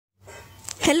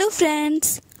Hello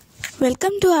friends,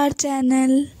 welcome to our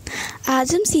channel.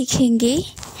 आज हम सीखेंगे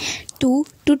 2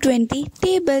 to 20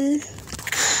 टेबल।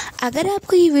 अगर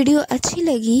आपको ये वीडियो अच्छी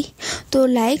लगी तो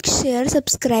लाइक, शेयर,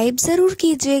 सब्सक्राइब ज़रूर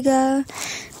कीजिएगा।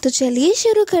 तो चलिए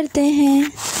शुरू करते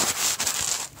हैं।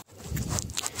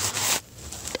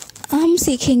 हम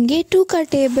सीखेंगे 2 का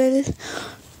टेबल।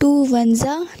 2 1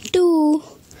 2,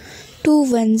 2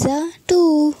 1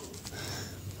 2,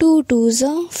 2 2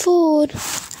 4,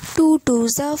 2 2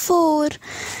 4,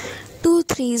 2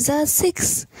 3 6,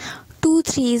 2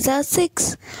 3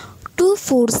 6, 2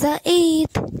 4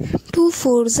 8, 2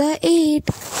 4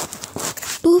 8,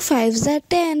 2 5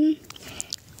 10,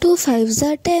 2 5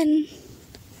 10,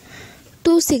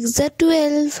 2 6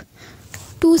 12,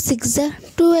 2 6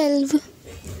 12,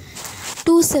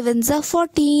 2 7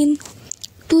 14,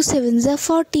 2 7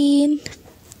 14,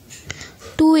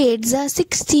 2 8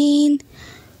 16,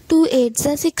 2 8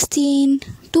 16,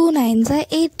 2 9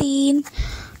 18,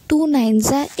 2 9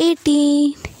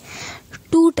 18,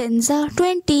 2 10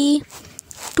 20,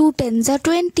 2 10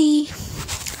 20।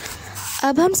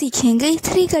 अब हम सीखेंगे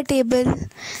 3 का टेबल।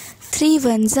 3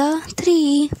 1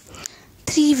 3,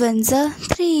 3 1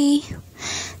 3,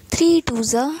 3 2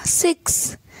 6,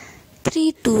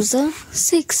 3 2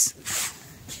 6,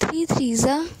 3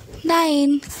 3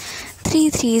 9, 3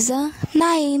 3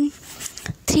 9,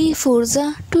 3 4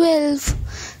 12,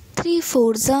 3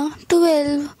 4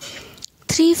 12,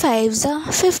 3 5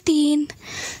 15,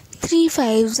 3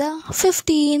 5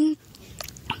 15,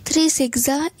 3 6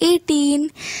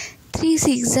 18, 3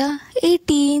 6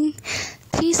 18,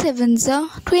 3 7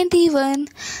 21,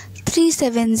 3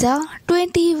 7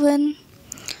 21,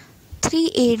 3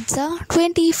 8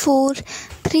 24,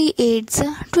 3 8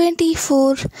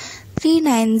 24, 3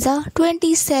 9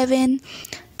 27,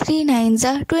 3 9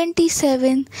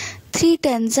 27, 3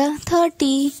 10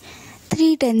 30,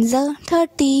 3 10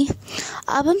 30।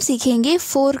 अब हम सीखेंगे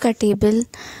 4 का टेबल।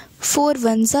 4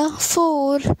 1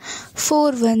 4,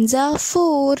 4 1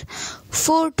 4,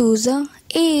 4 2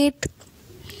 8,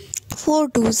 4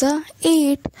 2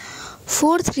 8,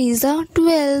 4 3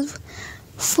 12,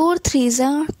 4 3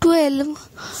 12,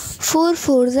 4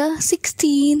 4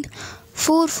 16,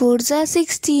 4 4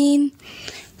 16,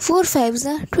 4 5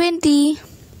 20,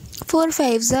 4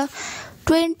 5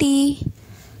 20,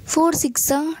 4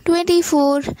 6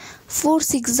 24, 4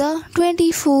 6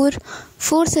 24,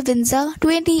 4 7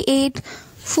 28,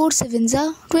 4 7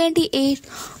 28,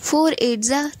 4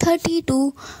 8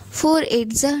 32, 4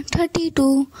 8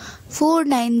 32, 4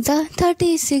 9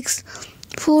 36,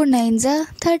 4 9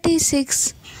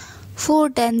 36, 4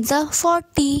 10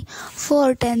 40,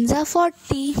 4 10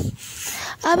 40।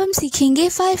 अब हम सीखेंगे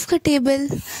 5 का टेबल।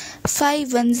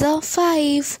 5 1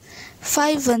 5,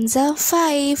 5 1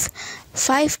 5,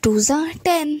 5 2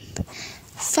 10,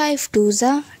 5 2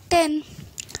 10,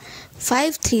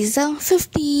 5 3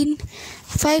 15,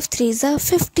 5 3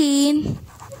 15,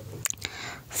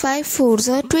 5 4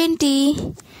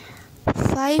 20,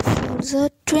 5 4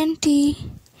 20,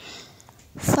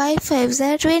 5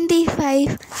 5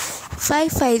 25, 5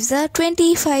 5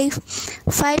 25,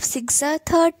 5 6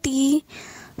 30,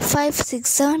 5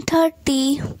 6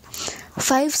 30,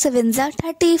 5 7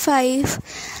 35,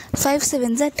 5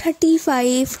 7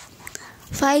 35,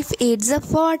 5 8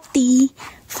 40,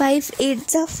 5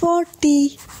 8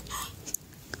 40,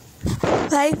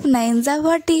 5 9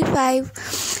 45,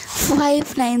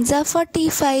 5 9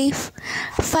 45,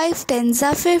 5 10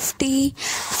 50,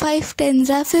 5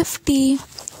 10 50।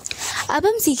 अब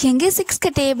हम सीखेंगे 6 का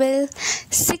टेबल।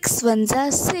 6 1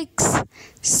 6,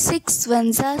 6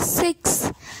 1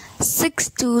 6, 6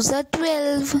 2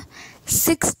 12,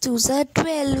 6 2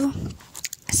 12,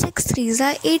 6 3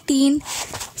 18,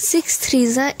 6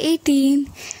 3 18,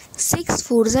 6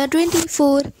 4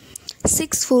 24,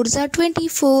 6 4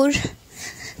 24,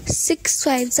 6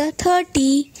 5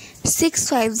 30, 6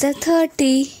 5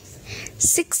 30,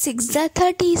 6 6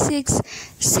 36,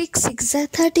 6 6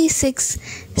 36,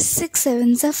 6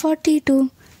 7 42,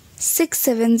 6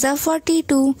 7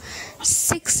 42,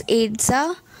 6 8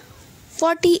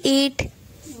 48,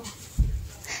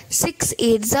 6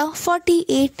 8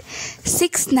 48,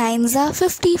 6 9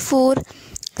 54,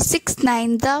 6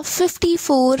 9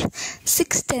 54,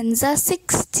 6 10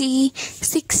 60,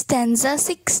 6 10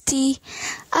 60।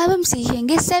 अब हम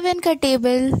सीखेंगे 7 का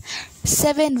table.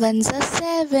 7 1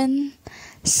 7,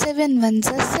 7 1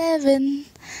 7,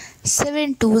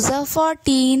 7 2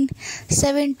 14,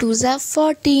 7 2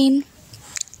 14,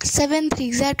 7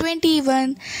 3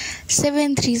 21,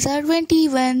 7 3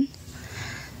 21,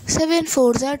 7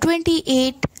 4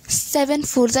 28, 7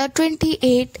 4s are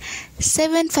 28,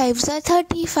 7 5s are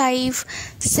 35,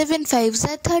 7 5s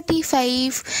are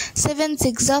 35, 7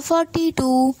 6s are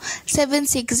 42, 7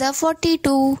 6s are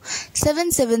 42, 7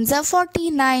 7s are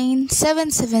 49, 7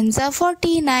 7s are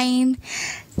 49,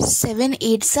 7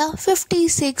 8s are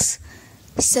 56,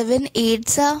 7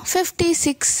 8s are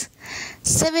 56,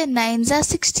 7 9s are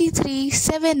 63,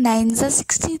 7 9s are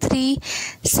 63,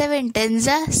 7 10s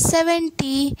are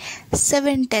 70,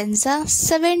 7 10s are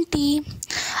 70।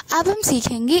 अब हम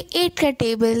सीखेंगे 8 का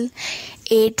table.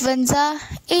 8 1s are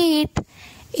 8,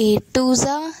 8 2s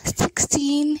are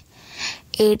 16,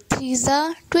 8 3s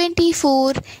are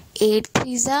 24, 8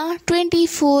 3s are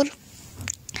 24,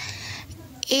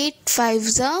 8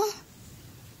 5s are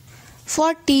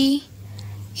 40,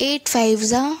 8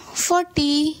 5s are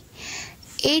 40,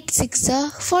 8 6s are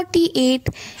 48,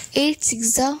 8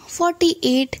 6s are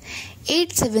 48,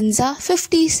 8 7s are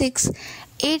 56,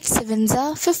 8 7s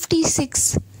are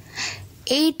 56,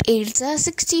 8 8s are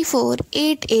 64,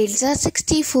 8 8s are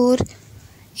 64,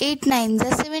 8 9s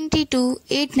are 72,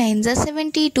 8 9s are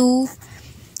 72,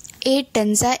 8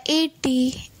 10s are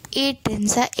 80, 8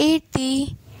 10s are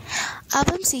 80। अब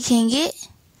हम सीखेंगे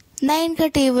 9 का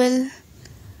table.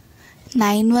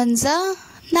 9 1s are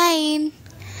 9,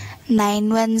 9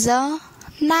 1s are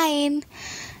 9,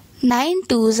 9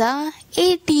 2s are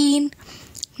 18,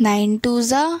 9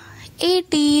 2s are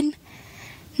 18,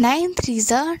 9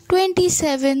 3s are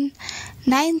 27,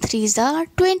 9 3s are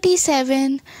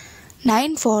 27,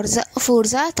 9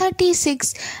 4s are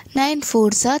 36, 9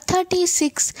 4s are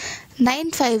 36,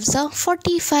 9 5s are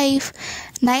 45,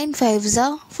 9 5s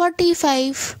are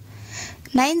 45,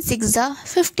 9 6s are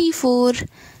 54,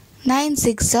 9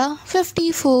 6s are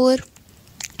 54,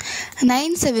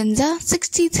 9 7s are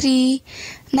 63,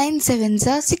 9 7s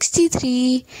are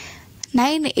 63,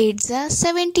 9 8s are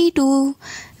 72,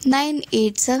 9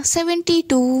 8s are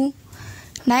 72,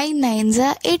 9 9s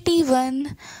are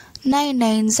 81, 9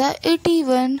 9s are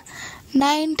 81,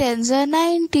 9 10s are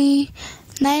 90,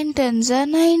 9 10s are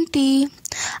 90।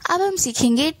 अब हम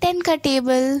सीखेंगे 10 का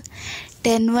table.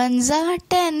 10 1s are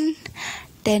 10,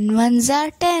 10 1s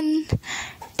are 10,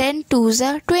 10 2s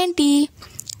are 20,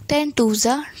 10 2s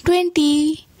are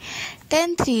 20,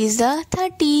 10 3s are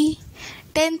 30,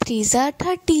 10 3s are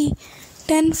 30,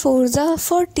 10 4s are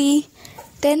 40,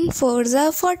 10 4s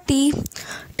are 40,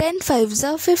 10 5s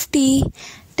are 50,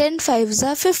 10 5s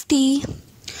are 50,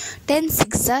 10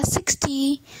 6s are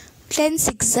 60, 10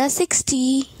 6s are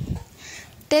 60,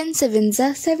 10 7s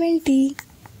are 70,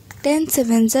 10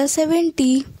 7s are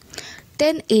 70,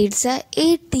 10 8s are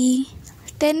 80,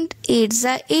 10 8s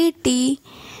are 80,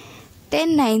 10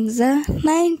 9s are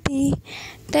 90,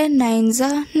 10 9s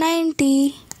are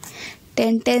 90,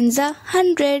 10 10s are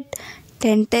 100,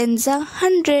 10 10s are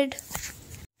 100।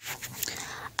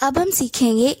 अब हम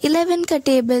सीखेंगे 11 का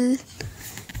table.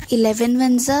 11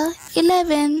 1s are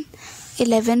 11,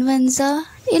 11 1s are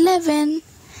 11,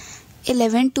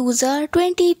 11 2s are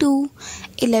 22,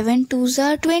 11 2s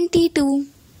are 22,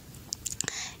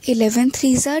 11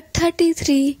 3s are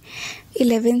 33,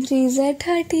 11 3s are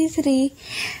 33,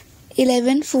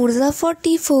 11 4s are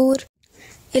 44,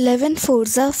 11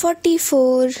 4s are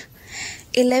 44,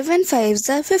 11 5s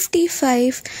are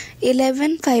 55,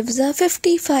 11 5s are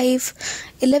 55,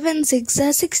 11 6s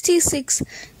are 66,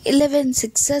 11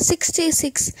 6s are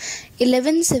 66,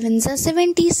 11 7s are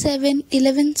 77,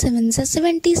 11 7s are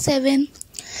 77,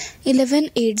 11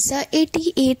 8s are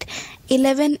 88,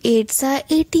 11 8s are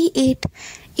 88,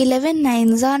 11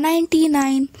 9s are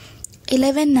 99,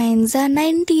 11 9s are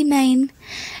 99,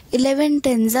 11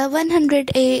 10s are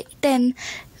 110,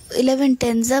 11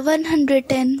 10s are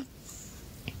 110।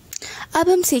 अब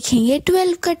हम सीखेंगे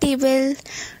 12 का table.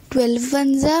 12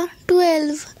 1s are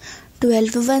 12,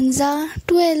 12 1s are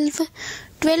 12,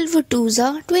 12 2s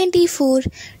are 24,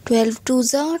 12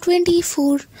 2s are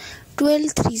 24,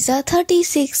 12 3s are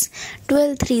 36,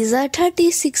 12 3s are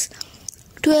 36,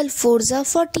 12 4s are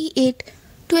 48,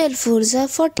 12 4s are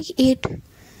 48,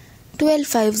 12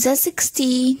 5s are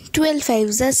 60, 12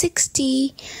 5s are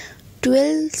 60,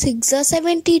 12 6s are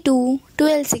 72,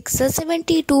 12 6s are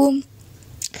 72,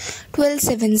 12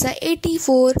 7s are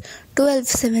 84, 12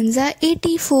 7s are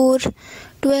 84,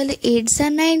 12 8s are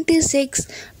 96,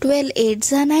 12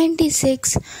 8s are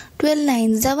 96, 12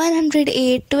 9s are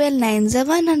 108, 12 9s are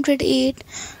 108,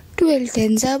 12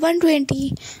 10s are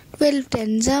 120, 12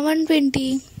 10s are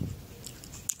 120।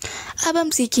 अब हम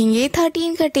सीखेंगे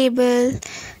 13 का table.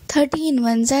 13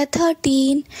 1s are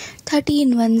 13,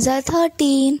 13 1s are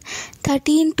 13,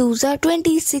 13 2s are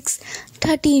 26,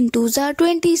 13 2s are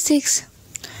 26,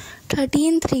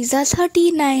 13 3s are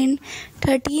 39,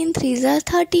 13 3s are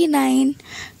 39,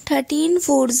 13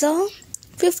 fours are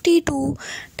 52,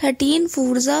 13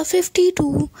 fours are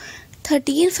 52,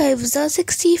 13 fives are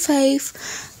 65,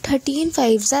 13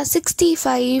 fives are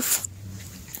 65,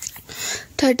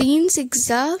 13 sixes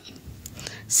are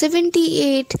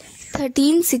 78,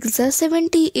 13 sixes are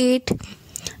 78,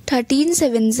 13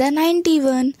 sevens are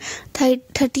 91,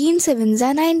 13 sevens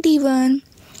are 91,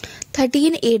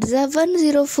 13 eights are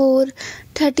 104,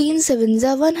 13 sevens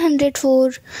are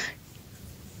 104,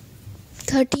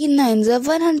 13 nines are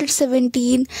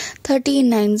 117, 13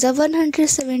 nines are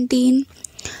 117,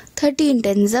 13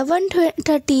 tens are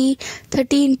 130,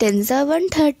 13 tens are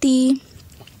 130.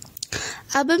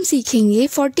 अब हम सीखेंगे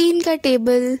 14 का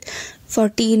table.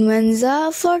 14 ones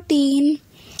are 14,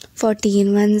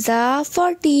 14 ones are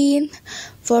 14,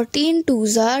 14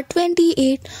 twos are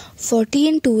 28,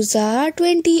 14 twos are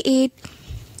 28,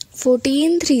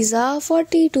 14 threes are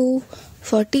 42,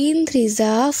 14 threes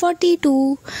are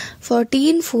 42,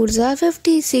 14 fours are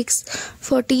 56,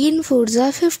 14 fours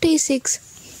are 56,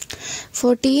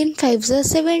 14 fives are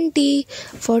 70,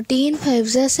 14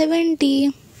 fives are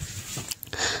 70,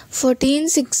 14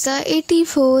 sixes are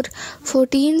 84,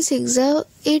 14 sixes are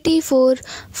 84,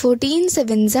 14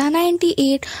 sevens are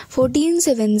 98, 14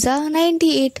 sevens are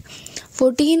 98,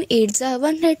 14 eights are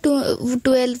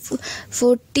 112,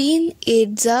 14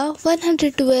 eights are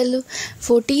 112,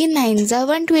 14 nines are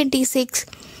 126,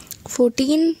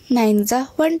 14 nines are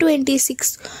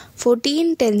 126,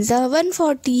 14 tens are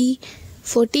 140,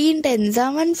 14 tens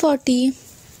are 140.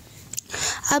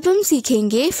 अब हम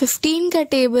सीखेंगे 15 का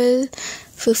table.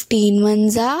 15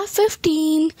 ones are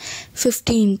 15,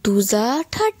 15 twos are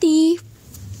 30,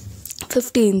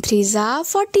 15 threes are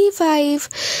 45,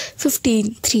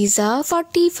 15 threes are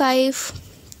 45,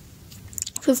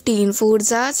 15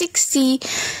 fours are 60,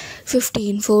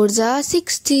 15 fours are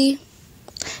 60,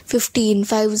 15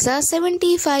 fives are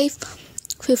 75,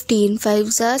 15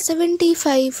 fives are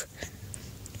 75,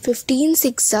 15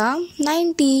 sixes are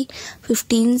 90,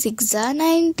 15 sixes are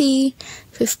 90,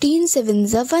 15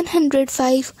 sevens are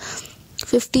 105,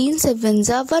 15 sevens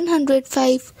are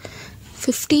 105,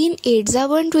 15 eights are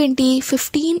 120,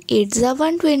 15 eights are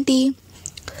 120,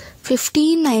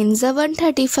 15 nines are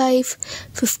 135,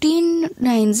 15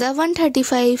 nines are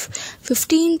 135,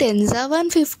 15 tens are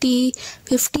 150,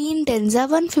 15 tens are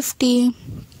 150.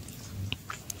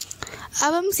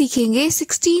 अब हम सीखेंगे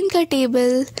 16 का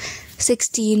table.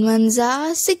 16 ones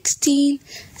are 16,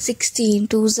 16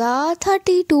 twos are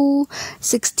 32,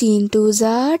 16 twos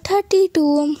are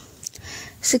 32,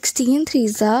 16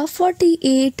 threes are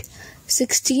 48,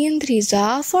 16 threes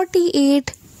are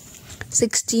 48,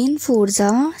 16 fours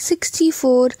are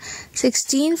 64,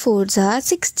 16 fours are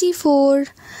 64,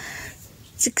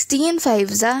 16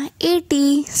 fives are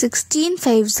 80, 16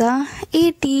 fives are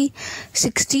 80,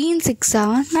 16 sixes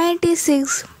are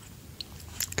 96,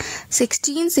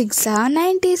 16 sixes are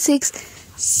 96,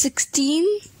 16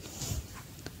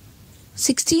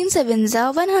 sevens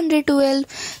are 112,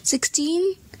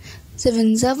 16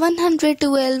 sevens are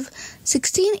 112,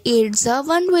 16 eights are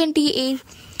 128,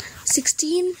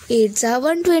 16 eights are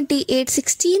 128,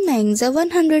 16 nines are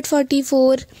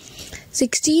 144,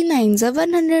 16 nines are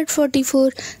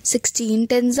 144, 16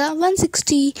 tens are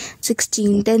 160,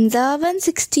 16 tens are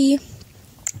 160,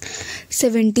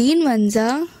 17 ones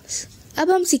are. अब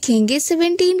हम सीखेंगे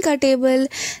 17 का table.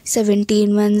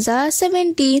 17 ones are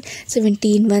 17,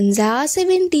 17 ones are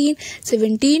 17,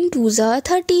 17 twos are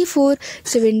 34,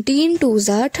 17 twos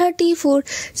are 34,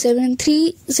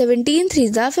 17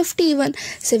 threes are 51,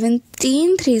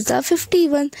 17 threes are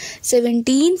 51,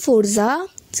 17 fours are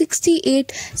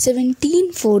 68,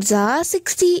 17 fours are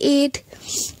 68,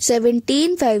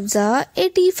 17 fives are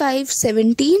 85,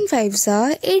 17 fives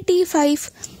are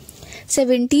 85,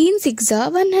 17 sixes are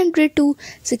 102,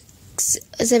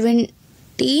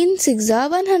 17 sixes are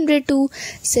 102,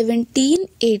 17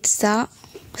 eights are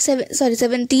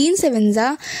 17 sevens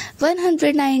are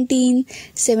 119,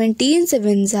 17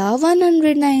 sevens are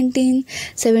 119,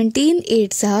 17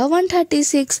 eights are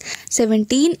 136,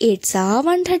 17 eights are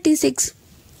 136,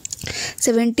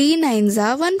 17 nines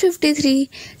are 153,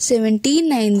 17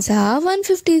 nines are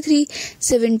 153,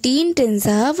 17 tens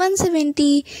are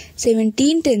 170,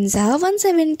 17 tens are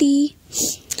 170.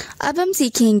 अब हम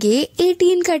सीखेंगे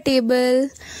 18 का table.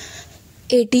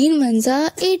 18 ones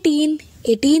are 18,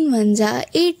 18 ones are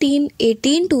 18,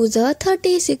 18 twos are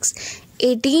 36,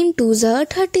 18 twos are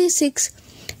 36,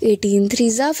 18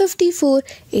 threes are 54,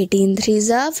 18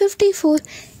 threes are 54,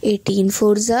 18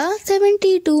 fours are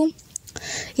 72,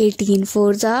 18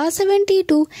 fours are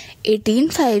 72, 18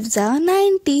 fives are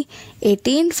 90,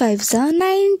 18 fives are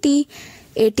 90,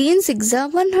 18 sixes are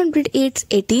 108,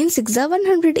 18 sixes are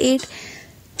 108,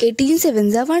 18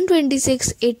 sevens are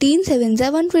 126, 18 sevens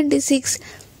are 126,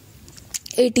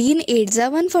 18 eights are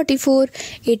 144,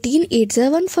 18 eights are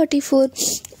 144,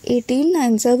 18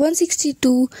 nines are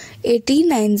 162, 18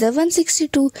 nines are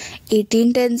 162,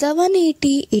 18 tens are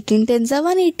 180, 18 tens are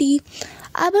 180.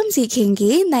 अब हम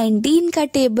सीखेंगे 19 का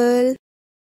table.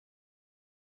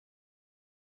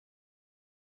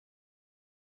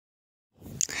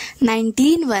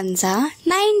 19 ones are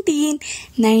 19,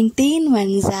 19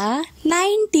 ones are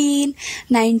 19,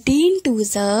 19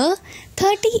 twos are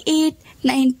 38,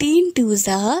 19 twos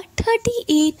are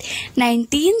 38,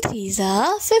 19 threes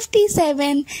are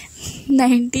 57,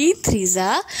 19 threes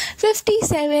are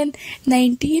 57,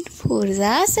 19 fours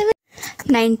are 7,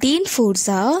 19 fours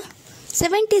are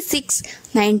 76,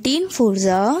 19 fours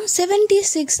are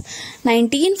 76,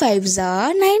 19 fives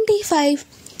are 95,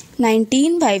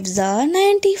 19 fives are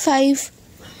 95,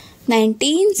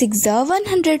 19 six are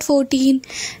 114,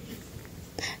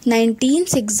 19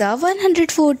 six are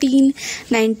 114,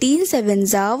 19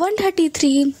 sevens are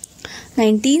 133,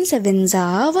 19 sevens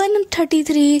are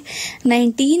 133,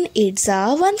 19 eights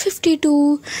are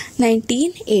 152,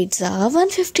 19 eights are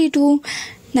 152,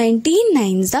 19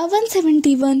 nines are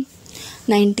 171,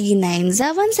 19 nines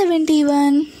are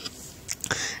 171,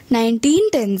 19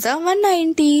 tens are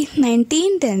 190,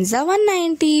 19 tens are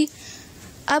 190.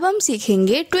 अब हम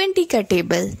सीखेंगे 20 का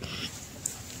table.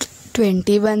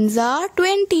 21s are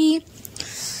 20,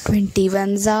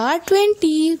 21s are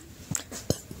 20,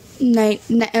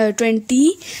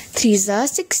 23s are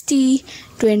 60,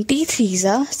 23s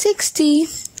are 60,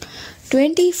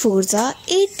 24s are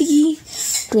 80,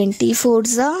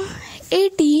 24s are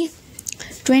 80,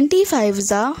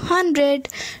 25s are 100,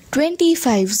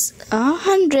 25s are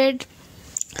 100,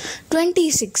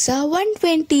 26 are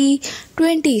 120,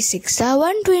 26 are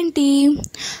 120,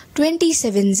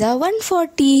 27s are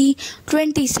 140,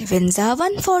 27s are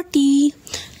 140,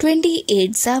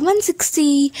 28s are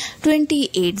 160,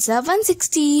 28s are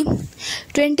 160,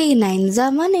 29s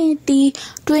are 180,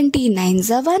 29s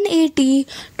are 180,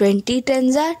 20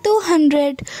 tens are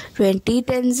 200, 20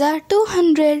 tens are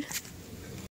 200.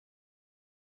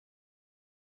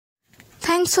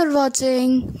 Thanks for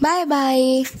watching. Bye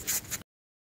bye.